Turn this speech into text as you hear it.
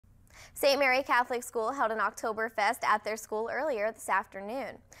St. Mary Catholic School held an Oktoberfest at their school earlier this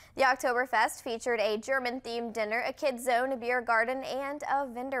afternoon. The Oktoberfest featured a German-themed dinner, a kids' zone, a beer garden, and a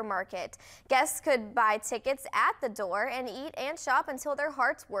vendor market. Guests could buy tickets at the door and eat and shop until their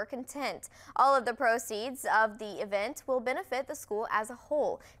hearts were content. All of the proceeds of the event will benefit the school as a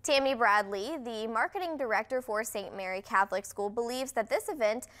whole. Tammy Bradley, the marketing director for St. Mary Catholic School, believes that this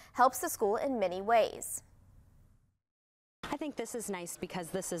event helps the school in many ways. I think this is nice because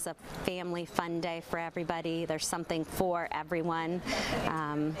this is a family fun day for everybody. There's something for everyone.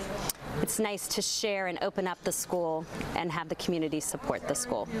 It's nice to share and open up the school and have the community support the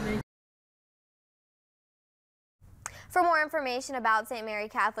school. For more information about St. Mary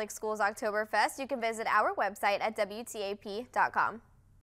Catholic School's Oktoberfest, you can visit our website at WTAP.com.